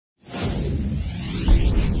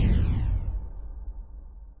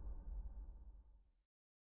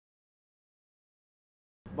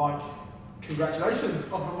Mike,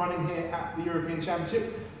 congratulations, off and running here at the European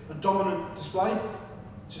Championship. A dominant display.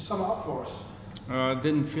 Just sum it up for us.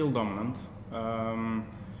 Didn't feel dominant.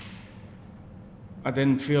 I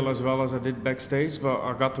didn't feel as well as I did backstage, but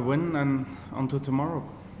I got the win and on to tomorrow.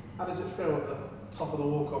 How does it feel at the top of the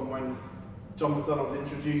walk-on when John McDonald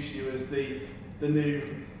introduced you as the new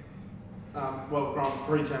World Grand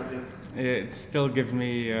Prix Champion? It still gives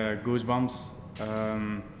me goosebumps.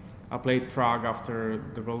 I played Prague after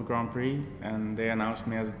the World Grand Prix and they announced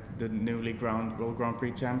me as the newly crowned World Grand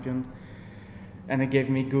Prix Champion. And it gave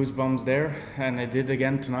me goosebumps there, and I did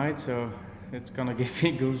again tonight, so it's gonna give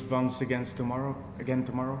me goosebumps again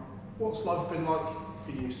tomorrow. What's life been like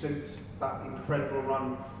for you since that incredible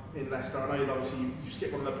run in Leicester? I know obviously you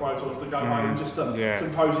skipped one of the Pro Tours to go home just to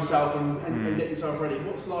compose yourself and get yourself ready.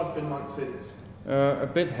 What's life been like since? A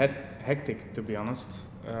bit hectic, to be honest.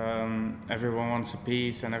 Everyone wants a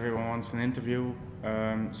piece and everyone wants an interview,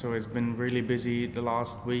 so it's been really busy the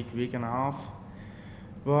last week and a half.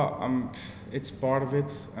 But it's part of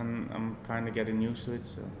it, and I'm kind of getting used to it,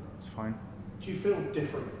 so it's fine. Do you feel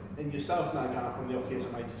different in yourself now going on the hockey as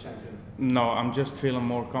a major champion? No, I'm just feeling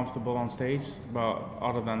more comfortable on stage, but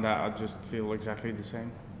other than that, I just feel exactly the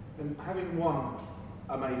same. And having won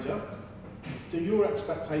a major, do your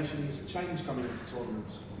expectations change coming into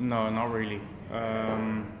tournaments? No, not really.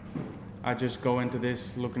 I just go into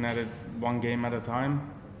this looking at it one game at a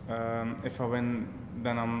time. If I win,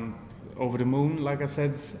 then I'm over the moon, like I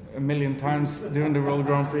said a million times during the World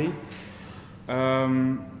Grand Prix. No,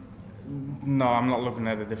 I'm not looking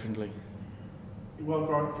at it differently. World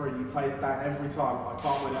Grand Prix, you play it down every time. I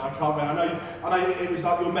can't win it. I know it was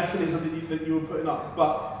like your mechanism that you were putting up,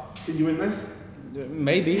 but can you win this?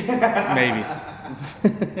 Maybe. Maybe.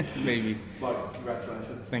 Mike,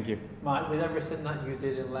 congratulations. Thank you. Mike, with everything that you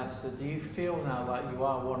did in Leicester, do you feel now like you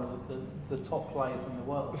are one of the top players in the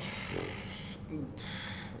world?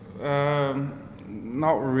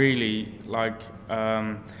 Not really. Like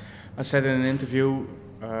I said in an interview,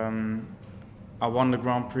 I won the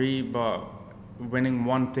Grand Prix, but winning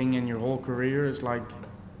one thing in your whole career is like,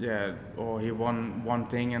 yeah, or he won one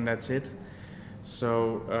thing and that's it.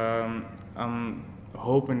 So I'm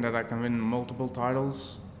hoping that I can win multiple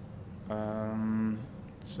titles.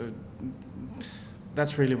 So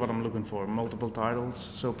that's really what I'm looking for, multiple titles,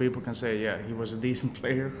 so people can say, yeah, he was a decent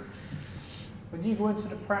player. When you go into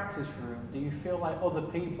the practice room, do you feel like other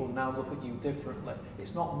people now look at you differently?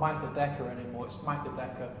 It's not Mike the Decker anymore, it's Mike the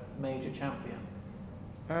Decker, major champion.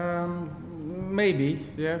 Maybe,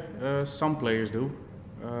 yeah. Some players do.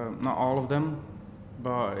 Not all of them,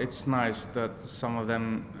 but it's nice that some of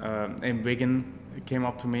them in Wigan came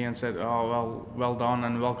up to me and said, "Oh, well done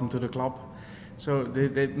and welcome to the club." So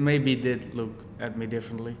they maybe did look at me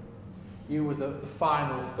differently. You were the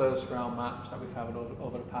final first round match that we've had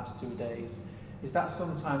over the past 2 days. Is that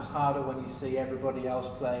sometimes harder when you see everybody else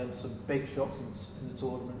playing some big shots in the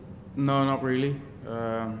tournament? No, not really.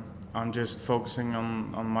 I'm just focusing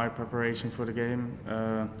on my preparation for the game.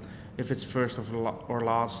 If it's first or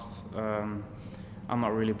last, I'm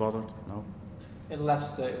not really bothered, no. In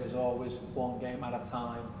Leicester, it was always one game at a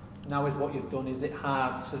time. Now with what you've done, is it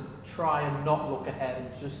hard to try and not look ahead and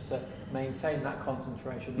just to maintain that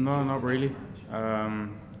concentration? No, not really.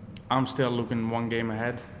 I'm still looking one game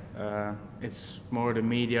ahead. It's more the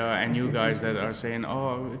media and you guys that are saying,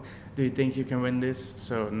 "Oh, do you think you can win this?"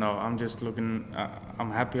 So no, I'm just looking.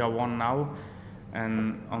 I'm happy I won now,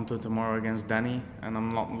 and on to tomorrow against Danny. And I'm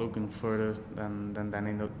not looking further than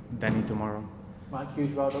Danny tomorrow. Mike,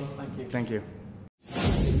 huge well done. Thank you. Thank you.